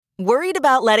Worried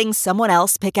about letting someone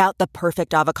else pick out the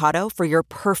perfect avocado for your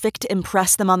perfect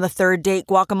impress them on the third date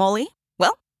guacamole?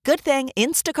 Well, good thing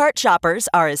Instacart shoppers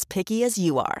are as picky as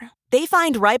you are. They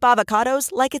find ripe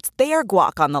avocados like it's their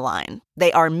guac on the line.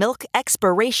 They are milk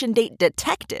expiration date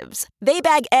detectives. They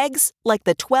bag eggs like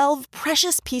the 12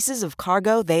 precious pieces of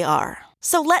cargo they are.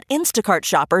 So let Instacart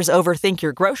shoppers overthink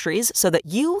your groceries so that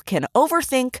you can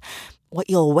overthink what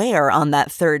you'll wear on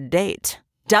that third date.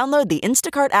 Download the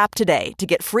Instacart app today to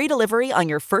get free delivery on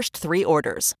your first 3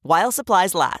 orders, while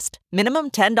supplies last.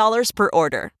 Minimum $10 per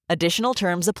order. Additional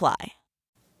terms apply.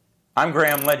 I'm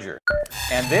Graham Ledger,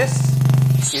 and this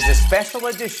is a special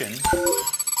edition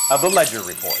of the Ledger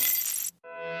Report.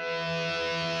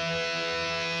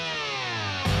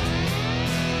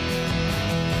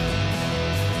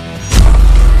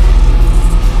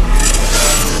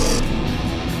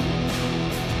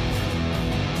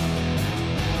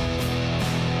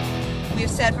 We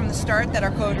have said from the start that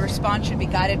our COVID response should be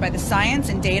guided by the science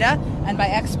and data and by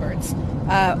experts.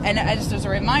 And just as a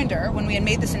reminder, when we had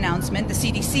made this announcement, the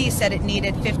CDC said it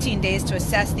needed 15 days to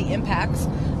assess the impacts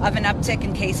of an uptick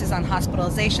in cases on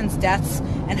hospitalizations, deaths,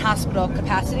 and hospital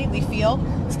capacity. We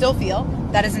still feel,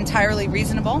 that is entirely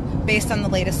reasonable based on the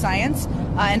latest science.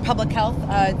 And public health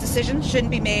decisions shouldn't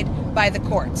be made by the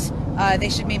courts. They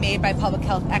should be made by public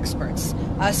health experts.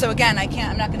 So again,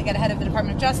 I'm not going to get ahead of the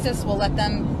Department of Justice. We'll let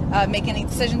them make any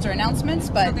decisions or announcance,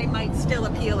 but so they might still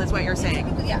appeal, is what you're saying.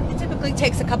 It typically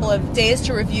takes a couple of days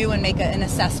to review and make an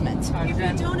assessment.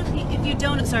 If you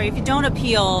don't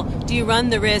appeal, do you run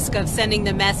the risk of sending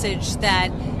the message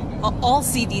that all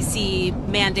CDC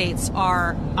mandates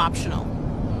are optional?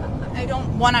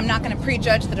 I'm not going to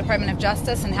prejudge the Department of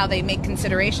Justice and how they make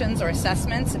considerations or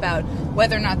assessments about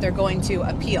whether or not they're going to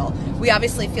appeal. We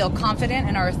obviously feel confident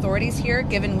in our authorities here,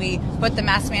 given we put the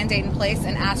mask mandate in place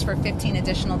and asked for 15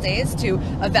 additional days to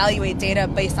evaluate data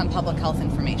based on public health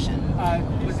information.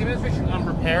 Was the administration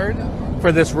unprepared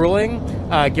for this ruling,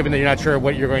 given that you're not sure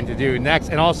what you're going to do next?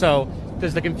 And also,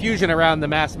 does the confusion around the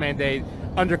mask mandate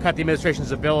undercut the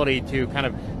administration's ability to kind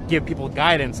of give people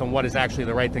guidance on what is actually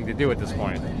the right thing to do at this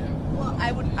point? Well,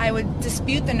 I would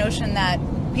dispute the notion that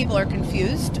people are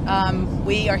confused.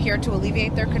 We are here to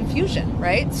alleviate their confusion,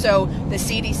 right? So the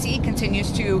CDC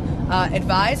continues to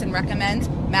advise and recommend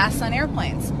masks on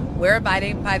airplanes. We're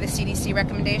abiding by the CDC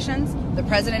recommendations. The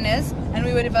president is, and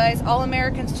we would advise all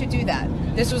Americans to do that.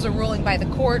 This was a ruling by the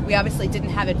court. We obviously didn't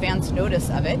have advance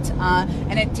notice of it,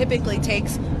 and it typically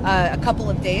takes a couple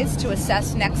of days to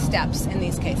assess next steps in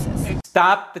these cases.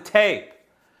 Stop the tape.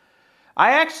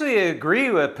 I actually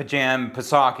agree with Pajam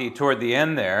Pasaki toward the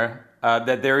end there,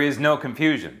 that there is no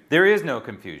confusion. There is no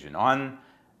confusion. On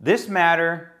this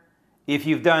matter, if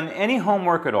you've done any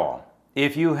homework at all,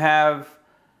 if you have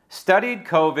studied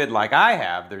COVID like I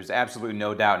have, there's absolutely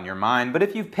no doubt in your mind, but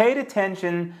if you've paid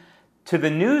attention to the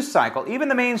news cycle, even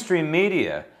the mainstream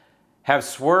media have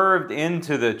swerved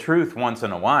into the truth once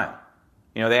in a while.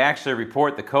 You know, they actually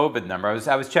report the COVID number.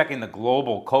 I was checking the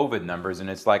global COVID numbers, and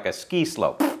it's like a ski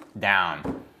slope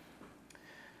down.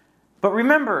 But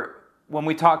remember, when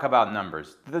we talk about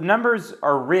numbers, the numbers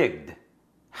are rigged.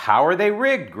 How are they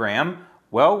rigged, Graham?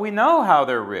 Well, we know how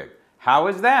they're rigged. How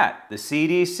is that? The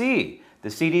CDC. The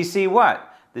CDC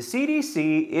what? The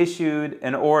CDC issued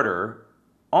an order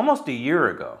almost a year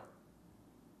ago,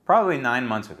 probably 9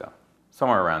 months ago,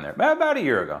 somewhere around there, about a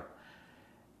year ago,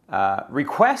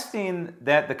 requesting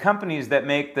that the companies that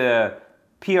make the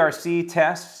PRC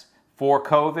tests for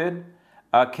COVID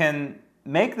can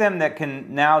make them that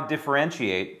can now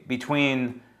differentiate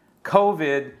between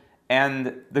COVID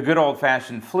and the good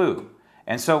old-fashioned flu.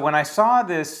 And so when I saw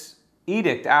this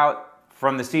edict out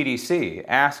from the CDC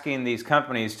asking these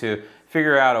companies to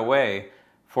figure out a way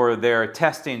for their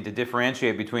testing to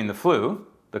differentiate between the flu,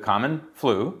 the common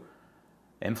flu,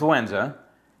 influenza,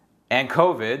 and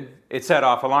COVID, it set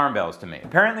off alarm bells to me.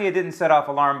 Apparently it didn't set off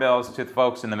alarm bells to the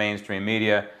folks in the mainstream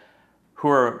media who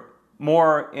are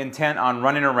more intent on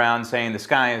running around saying the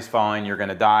sky is falling, you're going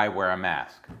to die, wear a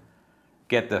mask.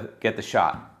 Get the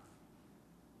shot.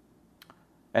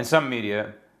 And some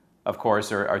media, of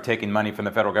course, are taking money from the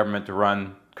federal government to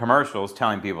run commercials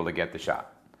telling people to get the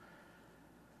shot.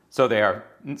 So they are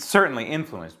certainly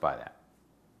influenced by that.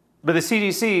 But the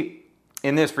CDC,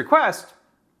 in this request,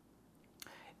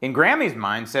 in Grammy's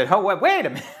mind, said, oh, wait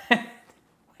a minute.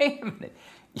 Wait a minute.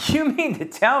 You mean to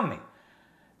tell me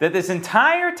that this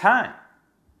entire time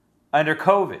under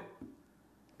COVID,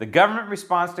 the government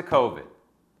response to COVID,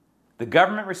 the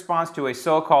government response to a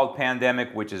so-called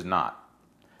pandemic, which is not,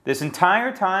 this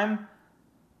entire time,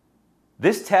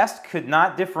 this test could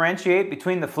not differentiate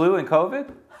between the flu and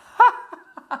COVID?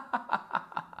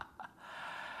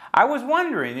 I was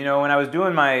wondering, when I was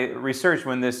doing my research,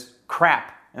 when this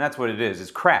crap, and that's what it is,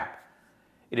 it's crap.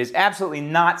 It is absolutely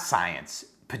not science,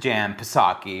 Pajam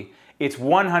Psaki. It's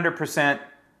 100%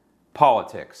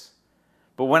 politics.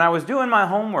 But when I was doing my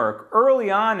homework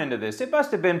early on into this, it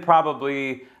must have been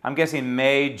probably, I'm guessing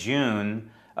May,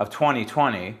 June of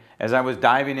 2020, as I was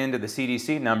diving into the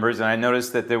CDC numbers, and I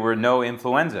noticed that there were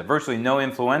virtually no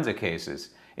influenza cases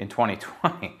in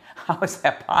 2020. How is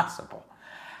that possible?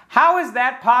 How is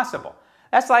that possible?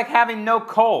 That's like having no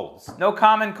colds, no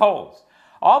common colds.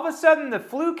 All of a sudden, the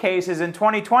flu cases in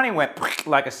 2020 went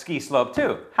like a ski slope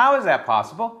too. How is that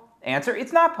possible? Answer,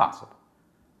 it's not possible.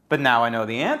 But now I know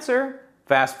the answer.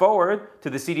 Fast forward to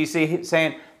the CDC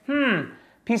saying,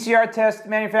 PCR test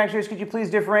manufacturers, could you please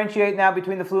differentiate now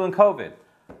between the flu and COVID?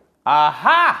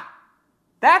 Aha!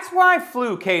 That's why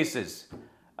flu cases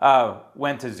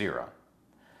went to zero.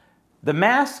 The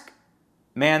mask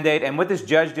mandate and what this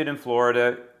judge did in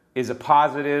Florida is a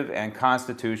positive and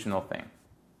constitutional thing.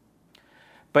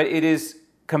 But it is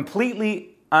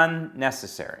completely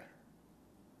unnecessary.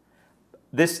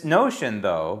 This notion,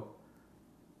 though,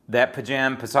 that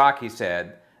Pajam Psaki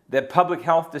said, that public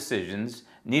health decisions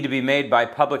need to be made by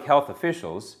public health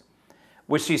officials,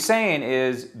 what she's saying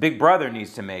is Big Brother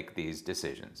needs to make these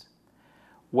decisions.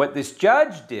 What this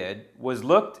judge did was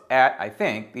looked at, I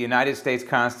think, the United States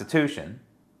Constitution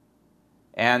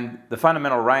and the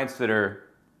fundamental rights that are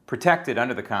protected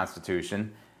under the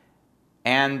Constitution,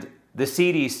 and the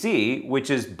CDC, which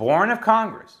is born of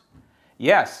Congress.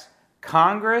 Yes,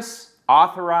 Congress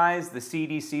authorized the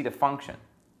CDC to function.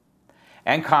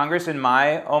 And Congress, in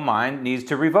my own mind, needs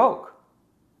to revoke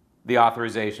the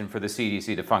authorization for the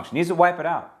CDC to function. Needs to wipe it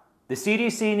out. The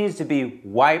CDC needs to be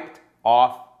wiped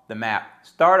off the map.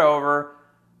 Start over,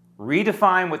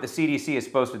 redefine what the CDC is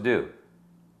supposed to do.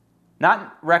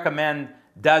 Not recommend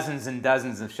dozens and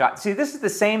dozens of shots. See, this is the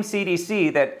same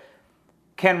CDC that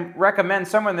can recommend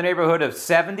somewhere in the neighborhood of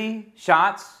 70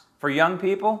 shots for young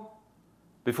people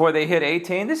before they hit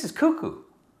 18. This is cuckoo.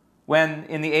 When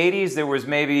in the 80s there was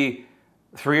maybe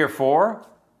 3 or 4,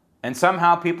 and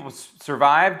somehow people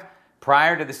survived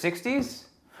prior to the 60s?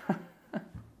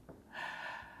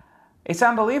 It's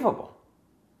unbelievable.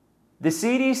 The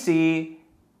CDC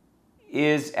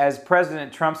is, as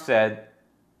President Trump said,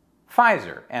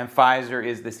 Pfizer, and Pfizer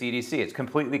is the CDC. It's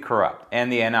completely corrupt.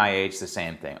 And the NIH, the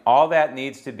same thing. All that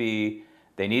needs to be,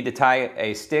 they need to tie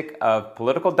a stick of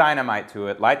political dynamite to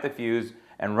it, light the fuse,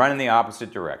 and run in the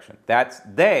opposite direction. That's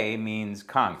they means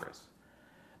Congress.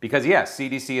 Because yes,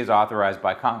 CDC is authorized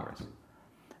by Congress.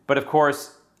 But of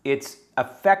course, it's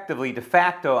effectively de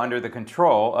facto under the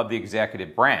control of the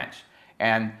executive branch.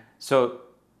 And so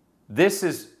this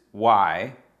is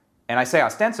why, and I say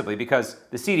ostensibly because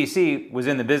the CDC was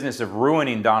in the business of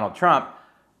ruining Donald Trump.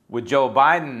 With Joe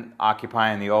Biden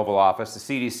occupying the Oval Office, the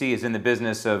CDC is in the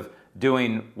business of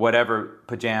doing whatever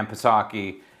Pajam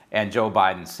Psaki and Joe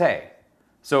Biden say.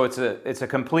 So it's a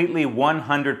completely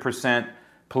 100%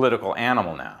 political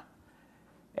animal now.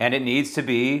 And it needs to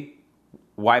be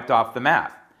wiped off the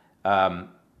map.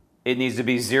 It needs to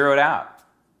be zeroed out.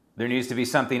 There needs to be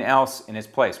something else in its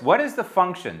place. What is the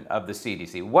function of the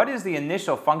CDC? What is the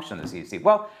initial function of the CDC?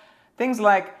 Well, things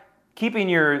like keeping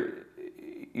your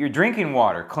drinking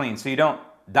water clean so you don't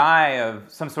die of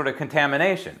some sort of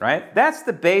contamination, right? That's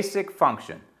the basic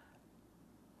function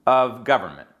of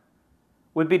government,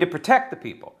 would be to protect the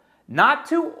people, not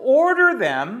to order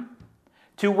them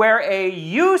to wear a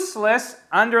useless,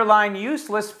 underline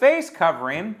useless, face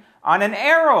covering on an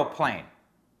aeroplane.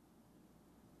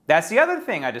 That's the other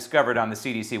thing I discovered on the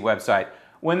CDC website.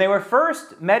 When they were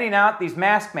first meting out these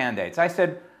mask mandates, I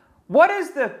said, what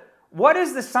is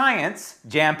the science,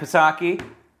 Jam Psaki,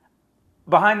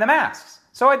 behind the masks?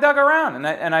 So I dug around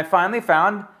and I finally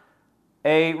found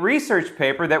a research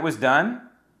paper that was done,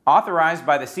 authorized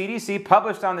by the CDC,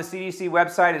 published on the CDC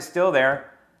website, is still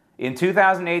there, in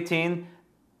 2018,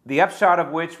 the upshot of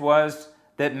which was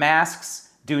that masks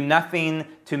do nothing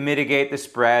to mitigate the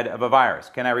spread of a virus.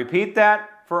 Can I repeat that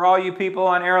for all you people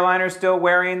on airliners still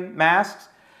wearing masks?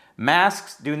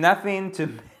 Masks do nothing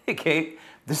to mitigate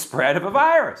the spread of a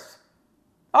virus.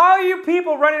 All you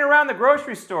people running around the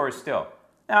grocery stores still.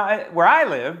 Now, where I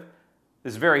live,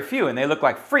 there's very few, and they look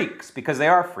like freaks because they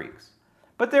are freaks.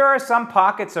 But there are some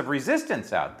pockets of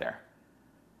resistance out there.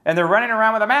 And they're running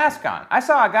around with a mask on. I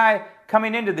saw a guy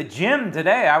coming into the gym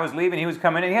today. I was leaving, he was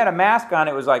coming in, he had a mask on,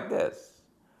 it was like this.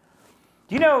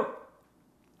 Do you know,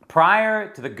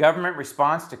 prior to the government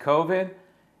response to COVID,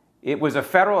 it was a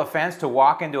federal offense to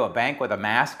walk into a bank with a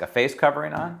mask, a face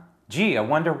covering on? Gee, I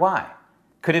wonder why.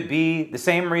 Could it be the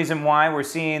same reason why we're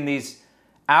seeing these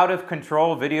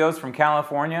out-of-control videos from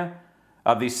California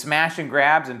of these smash and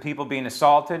grabs and people being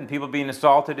assaulted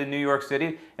in New York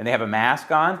City, and they have a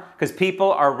mask on, because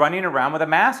people are running around with a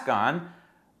mask on,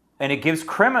 and it gives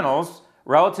criminals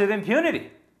relative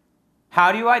impunity.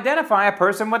 How do you identify a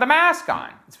person with a mask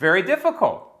on? It's very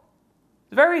difficult.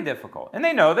 It's very difficult. And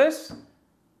they know this.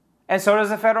 And so does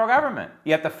the federal government.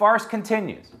 Yet the farce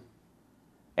continues.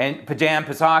 And Pajam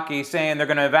Pasaki saying they're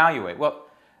going to evaluate. Well,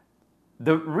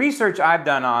 the research I've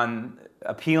done on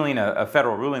appealing a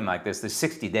federal ruling like this is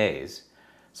 60 days.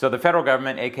 So the federal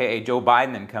government, aka Joe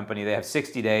Biden and company, they have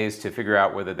 60 days to figure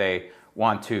out whether they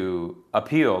want to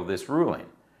appeal this ruling.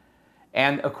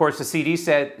 And of course, the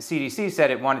CDC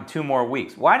said it wanted 2 more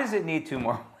weeks. Why does it need 2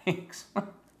 more weeks?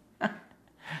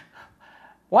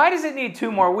 Why does it need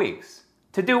 2 more weeks?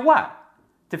 To do what?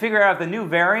 To figure out if the new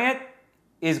variant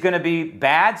is going to be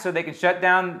bad so they can shut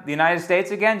down the United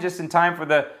States again just in time for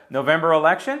the November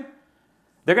election?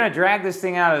 They're going to drag this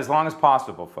thing out as long as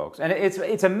possible, folks. And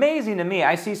it's amazing to me.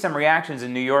 I see some reactions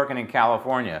in New York and in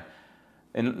California,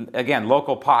 in, again,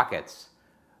 local pockets,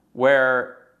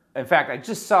 where, in fact, I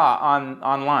just saw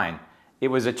online, it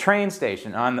was a train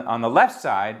station. On the left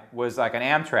side was like an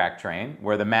Amtrak train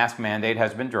where the mask mandate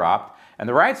has been dropped. And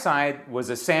the right side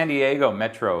was a San Diego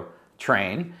metro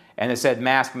train, and it said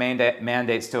mask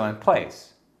mandate still in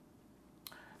place.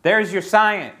 There's your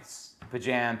science,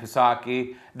 Pajam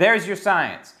Pasaki. There's your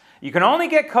science. You can only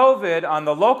get COVID on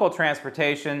the local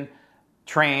transportation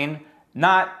train,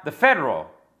 not the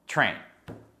federal train.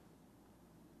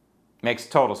 Makes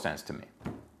total sense to me.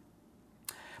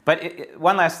 But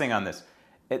one last thing on this.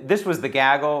 This was the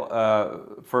gaggle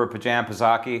for Pajam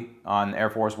Pasaki on Air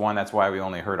Force One. That's why we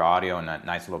only heard audio and a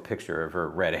nice little picture of her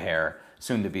red hair,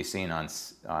 soon to be seen on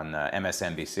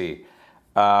MSNBC.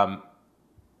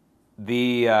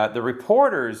 The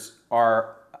reporters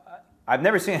are, I've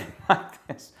never seen anything like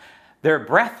this. They're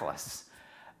breathless.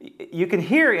 You can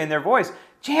hear in their voice,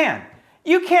 Jan,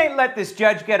 you can't let this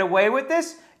judge get away with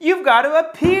this. You've got to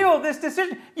appeal this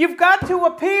decision. You've got to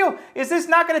appeal. Is this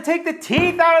not going to take the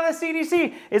teeth out of the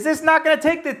CDC? Is this not going to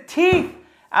take the teeth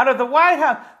out of the White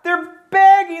House? They're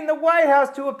begging the White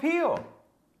House to appeal.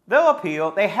 They'll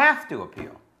appeal. They have to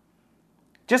appeal.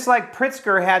 Just like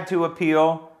Pritzker had to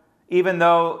appeal, even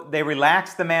though they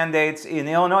relaxed the mandates in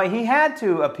Illinois, he had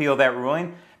to appeal that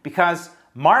ruling because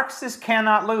Marxists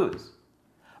cannot lose.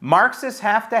 Marxists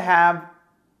have to have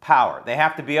power. They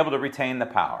have to be able to retain the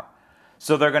power.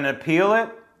 So they're going to appeal it,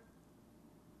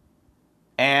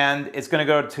 and it's going to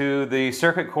go to the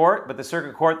circuit court, but the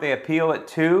circuit court they appeal it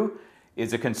to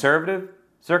is a conservative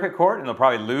circuit court, and they'll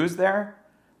probably lose there.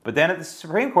 But then at the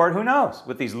Supreme Court, who knows?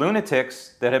 With these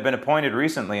lunatics that have been appointed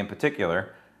recently in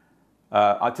particular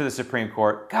to the Supreme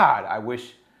Court, God, I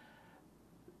wish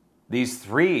these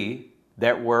 3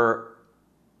 that were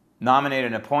nominated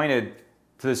and appointed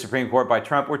to the Supreme Court by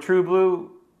Trump were true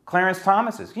blue Clarence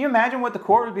Thomases. Can you imagine what the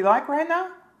court would be like right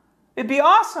now? It'd be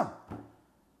awesome.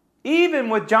 Even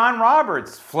with John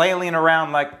Roberts flailing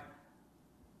around like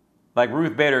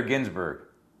Ruth Bader Ginsburg.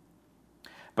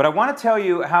 But I want to tell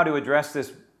you how to address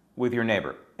this with your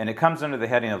neighbor. And it comes under the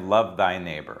heading of Love Thy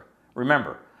Neighbor.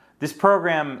 Remember, this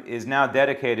program is now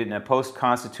dedicated in a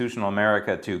post-constitutional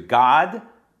America to God,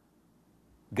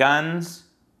 guns,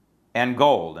 and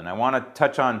gold. And I want to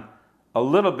touch on a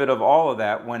little bit of all of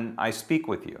that when I speak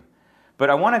with you. But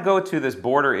I want to go to this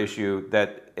border issue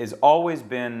that has always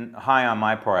been high on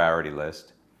my priority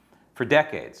list for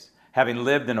decades, having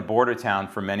lived in a border town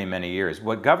for many, many years.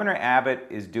 What Governor Abbott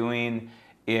is doing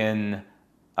in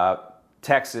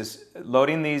Texas,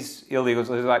 loading these illegals,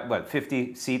 there's like,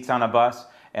 50 seats on a bus,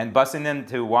 and busing them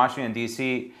to Washington,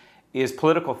 D.C., is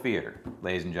political theater,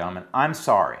 ladies and gentlemen. I'm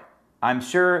sorry. I'm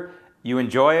sure you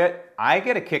enjoy it. I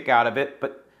get a kick out of it,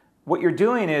 but what you're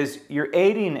doing is you're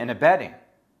aiding and abetting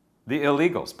the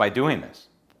illegals by doing this.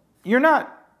 You're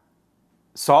not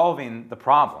solving the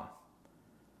problem.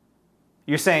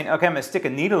 You're saying, okay, I'm going to stick a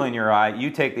needle in your eye,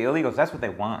 you take the illegals. That's what they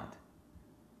want.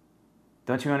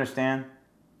 Don't you understand,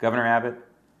 Governor Abbott?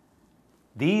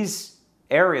 These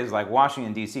areas like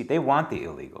Washington, D.C., they want the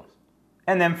illegals.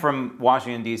 And then from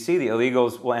Washington, D.C., the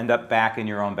illegals will end up back in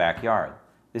your own backyard.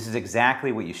 This is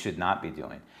exactly what you should not be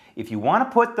doing. If you want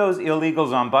to put those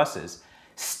illegals on buses,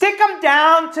 stick them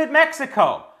down to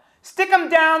Mexico. Stick them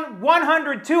down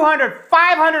 100, 200,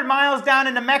 500 miles down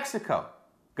into Mexico,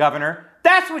 Governor.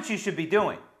 That's what you should be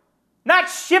doing. Not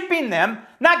shipping them,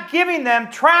 not giving them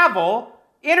travel,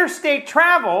 interstate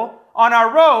travel on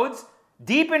our roads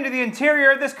deep into the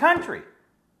interior of this country.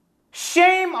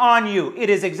 Shame on you. It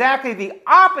is exactly the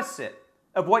opposite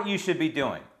of what you should be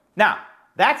doing. Now,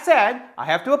 that said, I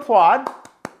have to applaud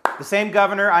the same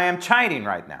governor I am chiding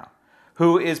right now,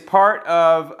 who is part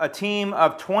of a team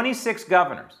of 26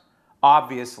 governors,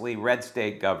 obviously red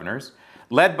state governors,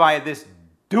 led by this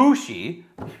douchey,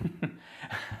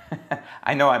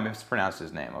 I know I mispronounced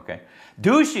his name, okay?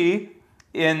 Douchey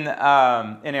in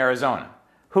Arizona,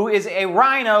 who is a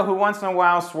rhino who once in a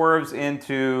while swerves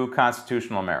into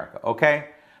constitutional America, okay?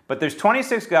 But there's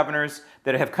 26 governors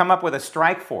that have come up with a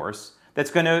strike force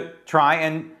that's going to try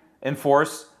and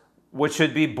enforce what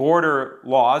should be border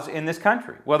laws in this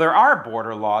country. Well, there are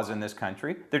border laws in this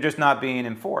country. They're just not being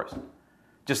enforced.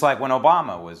 Just like when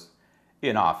Obama was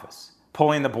in office,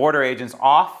 pulling the border agents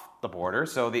off the border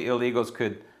so the illegals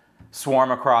could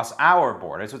swarm across our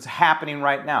border. That's what's happening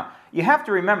right now. You have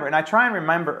to remember, and I try and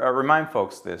remind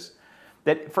folks this,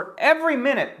 that for every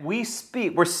minute we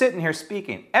speak, we're sitting here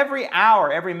speaking, every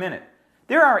hour, every minute,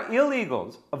 there are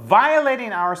illegals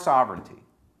violating our sovereignty,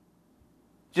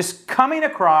 just coming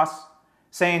across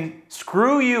saying,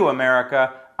 screw you,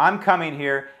 America, I'm coming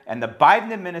here, and the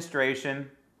Biden administration,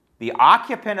 the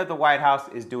occupant of the White House,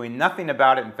 is doing nothing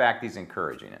about it. In fact, he's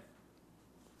encouraging it.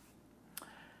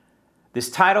 This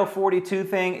Title 42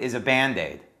 thing is a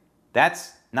Band-Aid.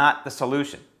 That's not the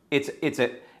solution. It's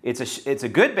a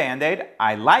good Band-Aid.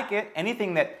 I like it.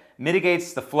 Anything that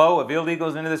mitigates the flow of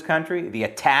illegals into this country, the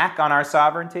attack on our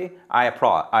sovereignty, I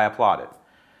applaud it.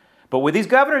 But what these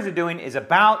governors are doing is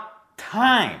about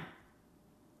time,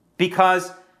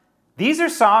 because these are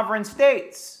sovereign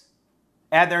states.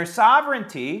 And their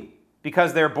sovereignty,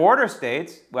 because they're border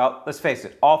states, well, let's face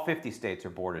it, all 50 states are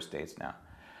border states now.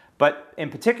 But in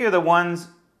particular, the ones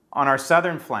on our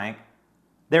southern flank,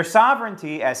 their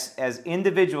sovereignty as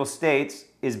individual states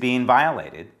is being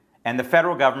violated, and the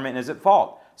federal government is at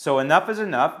fault. So enough is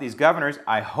enough. These governors,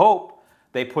 I hope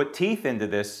they put teeth into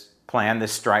this plan,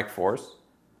 this strike force,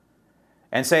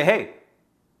 and say, hey,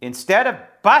 instead of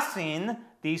busing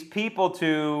these people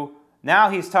to, now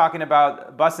he's talking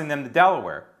about busing them to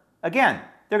Delaware. Again,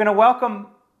 they're going to welcome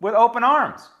with open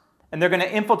arms. And they're going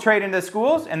to infiltrate into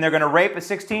schools, and they're going to rape a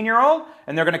 16-year-old,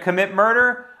 and they're going to commit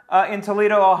murder in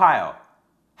Toledo, Ohio.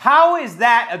 How is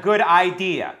that a good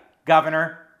idea,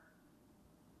 Governor?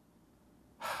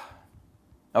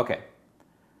 Okay.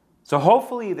 So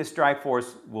hopefully the strike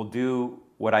force will do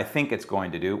what I think it's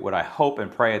going to do, what I hope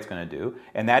and pray it's going to do,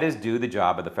 and that is do the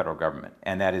job of the federal government,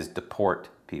 and that is deport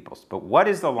people. But what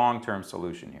is the long-term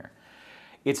solution here?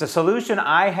 It's a solution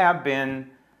I have been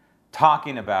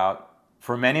talking about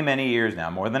for many, many years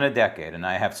now, more than a decade, and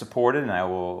I have supported, and I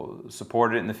will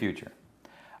support it in the future.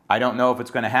 I don't know if it's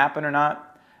going to happen or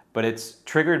not, but it's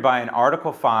triggered by an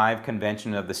Article 5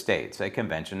 Convention of the States, a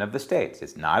convention of the states.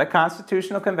 It's not a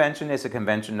constitutional convention, it's a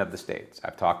convention of the states.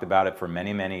 I've talked about it for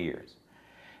many, many years.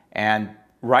 And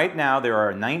right now, there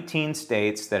are 19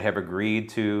 states that have agreed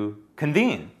to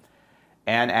convene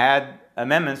and add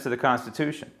amendments to the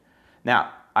Constitution.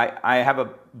 Now, I have a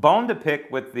bone to pick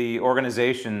with the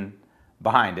organization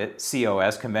behind it,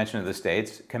 COS, Convention of the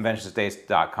States,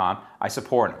 conventionofstates.com. I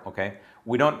support them, okay?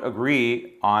 We don't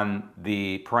agree on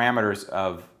the parameters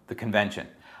of the convention.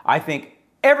 I think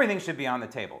everything should be on the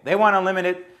table. They want to limit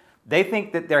it. They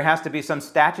think that there has to be some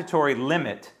statutory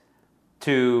limit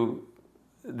to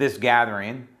this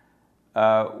gathering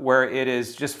where it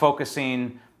is just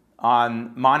focusing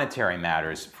on monetary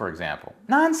matters, for example.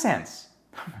 Nonsense.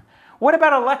 What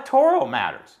about electoral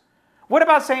matters? What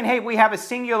about saying, hey, we have a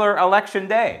singular election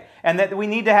day and that we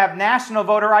need to have national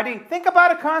voter ID? Think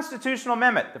about a constitutional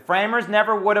amendment. The framers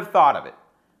never would have thought of it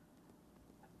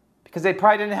because they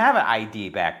probably didn't have an ID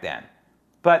back then.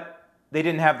 But they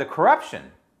didn't have the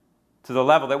corruption to the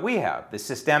level that we have, the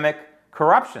systemic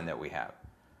corruption that we have.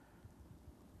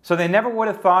 So they never would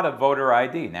have thought of voter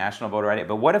ID, national voter ID.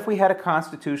 But what if we had a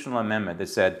constitutional amendment that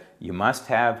said you must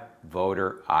have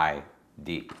voter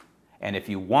ID? And if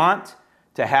you want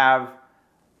to have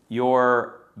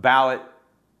your ballot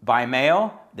by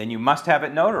mail, then you must have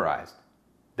it notarized.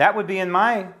 That would be in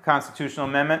my constitutional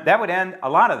amendment. That would end a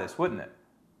lot of this, wouldn't it?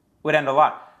 Would end a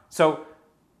lot. So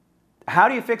how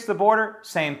do you fix the border?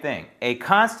 Same thing. A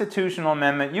constitutional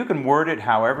amendment, you can word it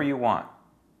however you want.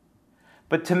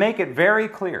 But to make it very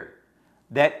clear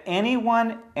that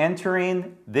anyone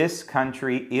entering this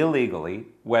country illegally,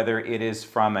 whether it is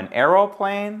from an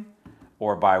aeroplane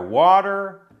or by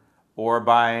water or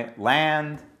by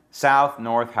land, south,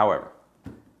 north, however,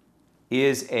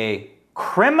 is a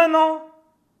criminal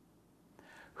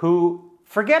who,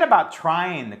 forget about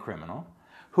trying the criminal,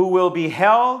 who will be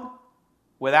held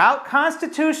without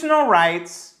constitutional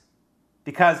rights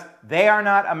because they are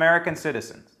not American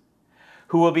citizens,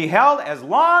 who will be held as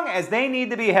long as they need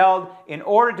to be held in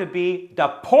order to be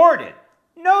deported.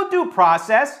 No due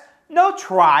process, no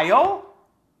trial.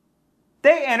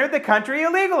 They entered the country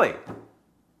illegally.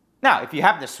 Now, if you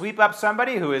happen to sweep up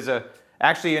somebody who is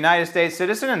actually a United States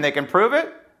citizen and they can prove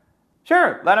it,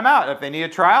 sure, let them out. If they need a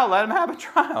trial, let them have a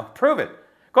trial. Prove it.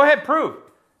 Go ahead, prove.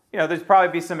 There's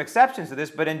probably be some exceptions to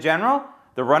this, but in general,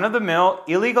 the run-of-the-mill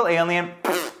illegal alien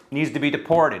needs to be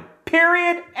deported.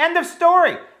 Period. End of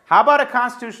story. How about a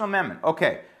constitutional amendment?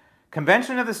 Okay.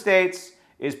 Convention of the States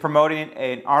is promoting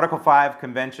an Article 5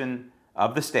 Convention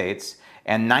of the States,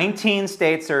 and 19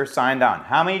 states are signed on.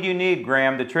 How many do you need,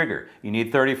 Graham, to trigger? You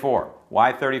need 34.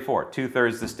 Why 34?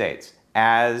 2/3 the states,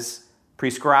 as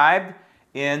prescribed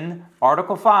in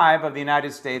Article 5 of the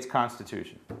United States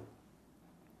Constitution.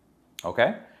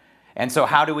 Okay? And so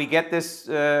how do we get this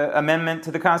amendment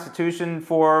to the Constitution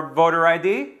for voter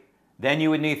ID? Then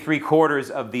you would need 3/4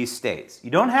 of these states.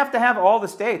 You don't have to have all the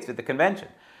states at the convention.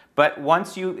 But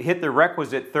once you hit the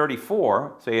requisite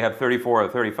 34, so you have 34 or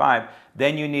 35,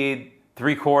 then you need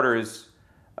 3/4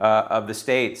 of the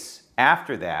states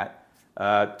after that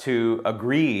to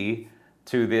agree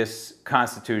to this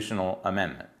constitutional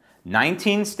amendment.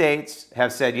 19 states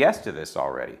have said yes to this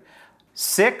already.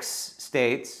 6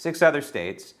 other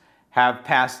states have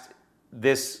passed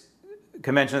this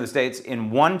Convention of the States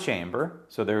in one chamber,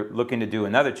 so they're looking to do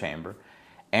another chamber,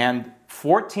 and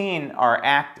 14 are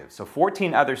active. So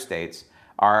 14 other states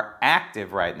are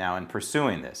active right now in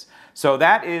pursuing this. So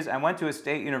that is, I went to a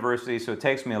state university, so it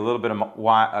takes me a little bit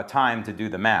of time to do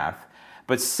the math,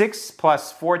 but 6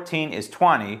 plus 14 is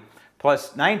 20,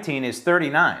 plus 19 is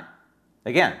 39.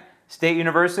 Again, state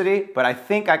university, but I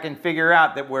think I can figure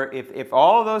out that if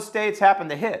all of those states happen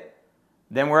to hit,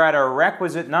 then we're at a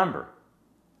requisite number.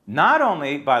 Not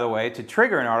only, by the way, to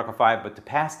trigger an Article 5, but to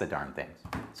pass the darn things.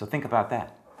 So think about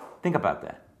that. Think about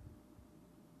that.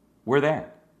 We're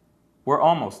there. We're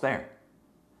almost there.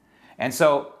 And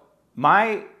so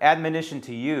my admonition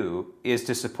to you is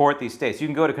to support these states. You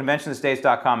can go to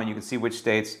conventionofthestates.com and you can see which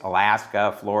states,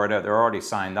 Alaska, Florida, they're already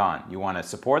signed on. You want to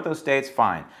support those states?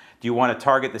 Fine. Do you want to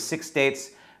target the 6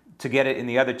 states to get it in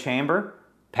the other chamber?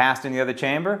 Passed in the other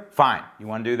chamber? Fine. You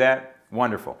want to do that?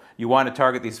 Wonderful. You want to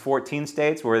target these 14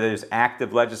 states where there's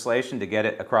active legislation to get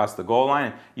it across the goal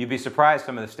line? You'd be surprised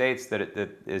some of the states that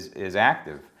is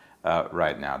active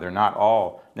right now. They're not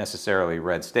all necessarily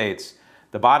red states.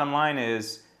 The bottom line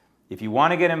is, if you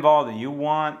want to get involved and you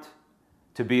want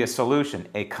to be a solution,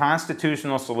 a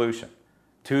constitutional solution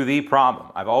to the problem.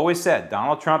 I've always said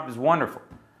Donald Trump is wonderful,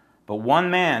 but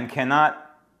one man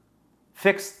cannot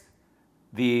fix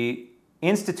the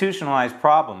institutionalized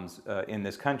problems in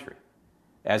this country,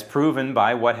 as proven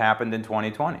by what happened in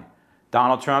 2020.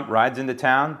 Donald Trump rides into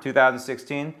town,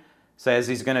 2016, says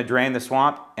he's going to drain the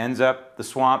swamp, ends up the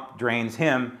swamp drains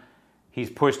him.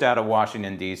 He's pushed out of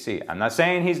Washington, D.C. I'm not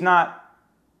saying he's not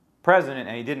president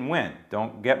and he didn't win.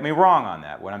 Don't get me wrong on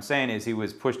that. What I'm saying is he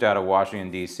was pushed out of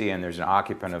Washington, D.C., and there's an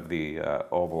occupant of the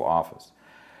Oval Office.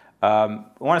 I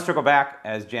want to circle back,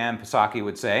 as Jan Psaki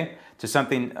would say, to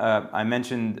something I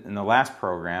mentioned in the last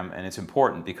program, and it's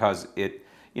important because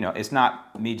it's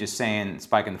not me just saying,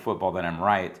 spiking the football, that I'm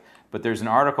right, but there's an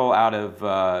article out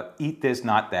of Eat This,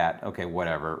 Not That, okay,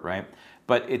 whatever, right?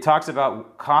 But it talks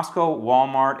about Costco,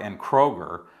 Walmart, and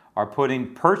Kroger are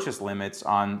putting purchase limits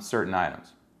on certain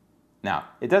items. Now,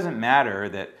 it doesn't matter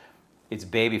that it's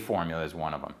baby formula is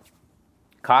one of them.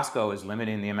 Costco is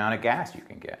limiting the amount of gas you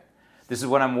can get. This is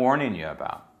what I'm warning you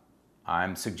about.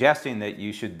 I'm suggesting that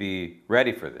you should be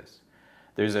ready for this.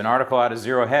 There's an article out of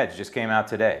Zero Hedge, just came out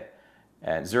today.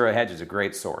 And Zero Hedge is a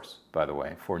great source, by the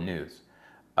way, for news.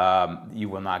 You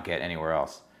will not get anywhere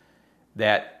else.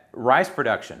 That rice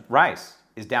production, rice,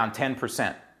 is down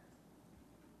 10%.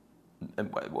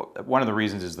 One of the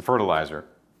reasons is the fertilizer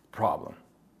problem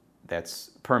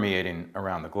that's permeating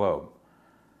around the globe.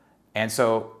 And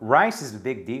so rice is a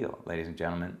big deal, ladies and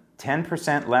gentlemen.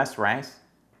 10% less rice.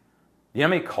 You know how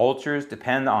many cultures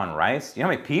depend on rice? You know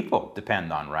how many people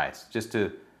depend on rice just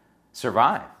to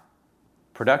survive?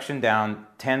 Production down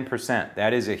 10%.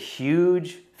 That is a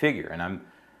huge figure. And I'm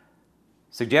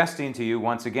suggesting to you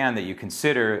once again that you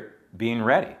consider being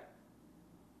ready.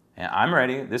 And I'm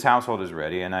ready. This household is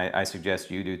ready. And I suggest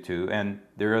you do too. And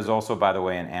there is also, by the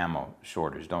way, an ammo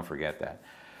shortage. Don't forget that.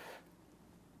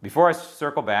 Before I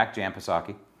circle back, Jan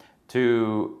Psaki,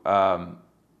 to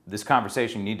this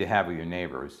conversation you need to have with your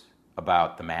neighbors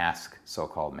about the mask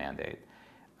so-called mandate.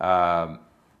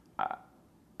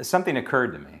 Something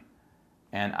occurred to me.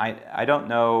 And I don't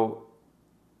know,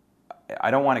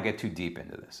 I don't want to get too deep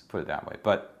into this, put it that way.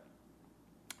 But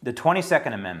the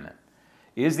 22nd Amendment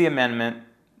is the amendment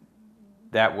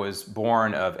that was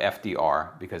born of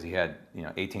FDR, because he had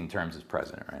 18 terms as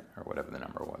president, right? Or whatever the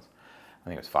number was. I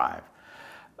think it was 5.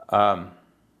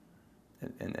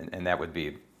 And that would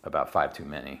be about 5 too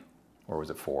many, or was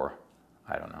it 4?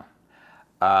 I don't know.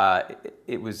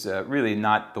 It was really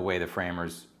not the way the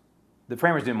framers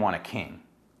didn't want a king,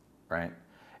 right?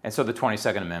 And so the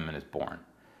 22nd Amendment is born.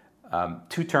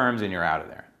 2 terms and you're out of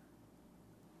there.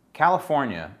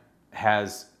 California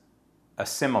has a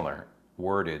similar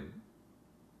worded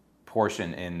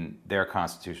portion in their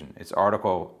Constitution. It's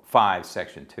Article 5,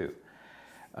 Section 2,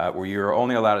 where you're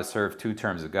only allowed to serve 2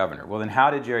 terms as governor. Well, then how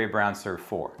did Jerry Brown serve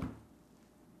 4?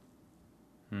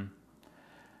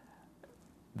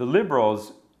 The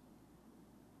liberals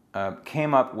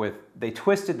came up with, they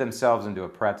twisted themselves into a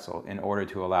pretzel in order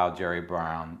to allow Jerry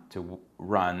Brown to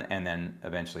run and then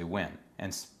eventually win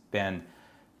and spend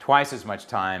twice as much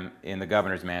time in the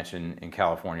governor's mansion in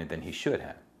California than he should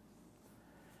have.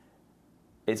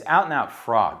 It's out and out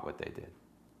fraud what they did.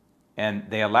 And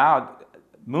they allowed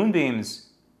Moonbeam's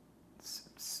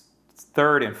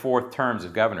 3rd and 4th terms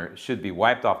as governor should be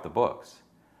wiped off the books.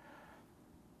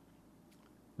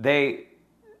 They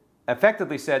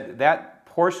effectively said that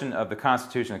portion of the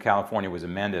Constitution of California was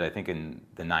amended, I think, in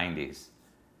the 90s.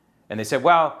 And they said,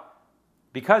 well,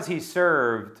 because he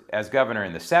served as governor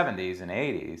in the 70s and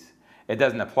 80s, it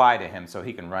doesn't apply to him, so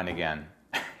he can run again.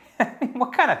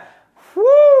 What kind of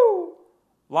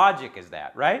logic is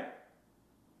that, right?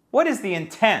 What is the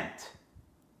intent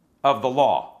of the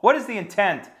law? What is the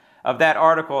intent of that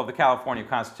article of the California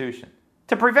Constitution?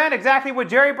 To prevent exactly what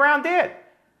Jerry Brown did.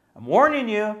 I'm warning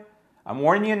you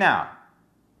now.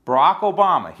 Barack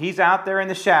Obama, he's out there in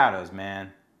the shadows,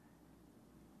 man.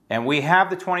 And we have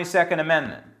the 22nd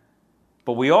Amendment.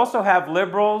 But we also have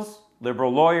liberals,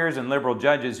 liberal lawyers, and liberal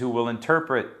judges who will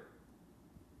interpret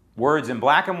words in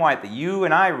black and white that you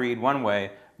and I read one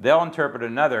way, they'll interpret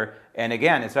another, and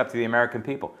again, it's up to the American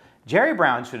people. Jerry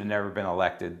Brown should have never been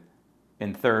elected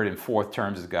in 3rd and 4th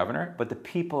terms as governor, but the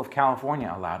people of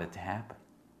California allowed it to happen.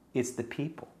 It's the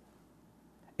people.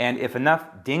 And if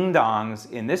enough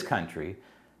ding-dongs in this country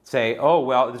say, oh,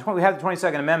 well, we have the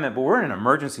 22nd Amendment, but we're in an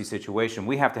emergency situation,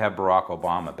 we have to have Barack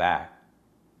Obama back.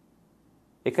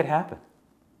 It could happen.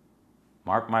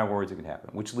 Mark my words, it could happen.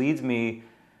 Which leads me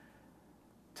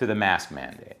to the mask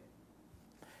mandate.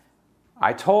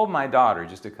 I told my daughter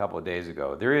just a couple of days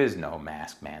ago, there is no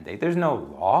mask mandate. There's no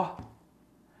law.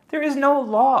 There is no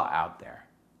law out there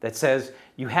that says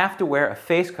you have to wear a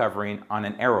face covering on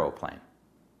an aeroplane.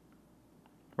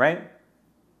 Right?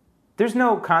 There's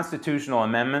no constitutional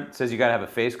amendment that says you got to have a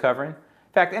face covering.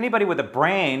 In fact, anybody with a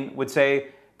brain would say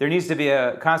there needs to be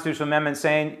a constitutional amendment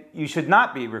saying you should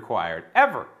not be required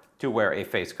ever to wear a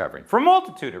face covering for a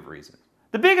multitude of reasons.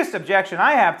 The biggest objection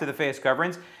I have to the face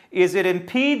coverings is it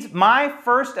impedes my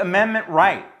First Amendment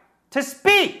right to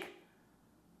speak.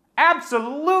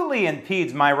 Absolutely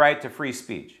impedes my right to free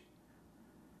speech.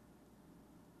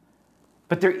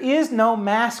 But there is no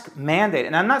mask mandate,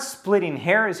 and I'm not splitting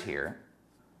hairs here.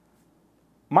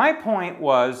 My point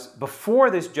was, before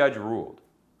this judge ruled,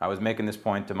 I was making this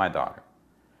point to my daughter,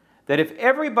 that if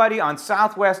everybody on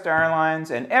Southwest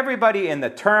Airlines and everybody in the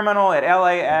terminal at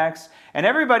LAX and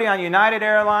everybody on United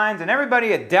Airlines and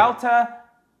everybody at Delta,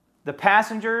 the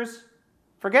passengers,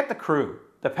 forget the crew,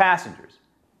 the passengers,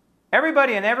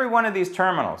 everybody in every one of these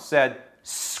terminals said,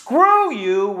 screw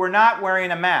you, we're not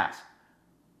wearing a mask.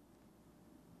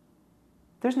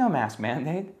 There's no mask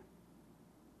mandate.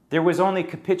 There was only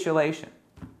capitulation.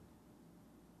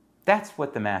 That's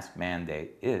what the mask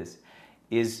mandate is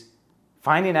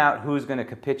finding out who's going to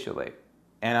capitulate.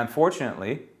 And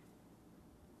unfortunately,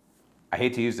 I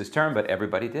hate to use this term, but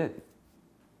everybody did.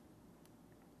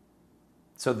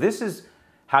 So this is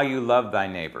how you love thy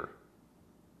neighbor.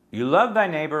 You love thy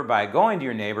neighbor by going to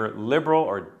your neighbor,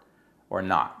 liberal or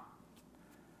not.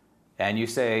 And you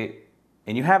say,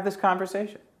 and you have this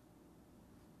conversation.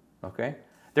 Okay?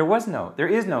 There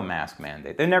is no mask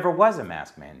mandate. There never was a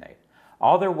mask mandate.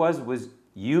 All there was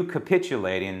you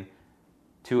capitulating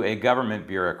to a government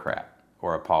bureaucrat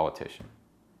or a politician.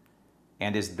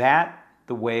 And is that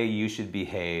the way you should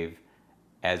behave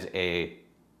as a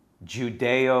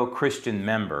Judeo-Christian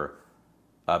member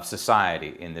of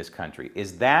society in this country?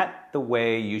 Is that the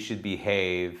way you should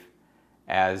behave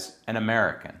as an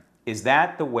American? Is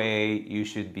that the way you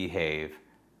should behave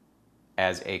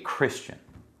as a Christian?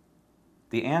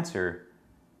 The answer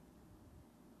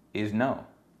is no.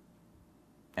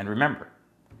 And remember,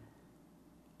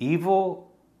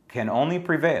 evil can only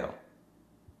prevail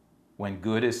when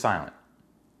good is silent.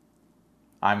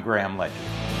 I'm Graham Ledger.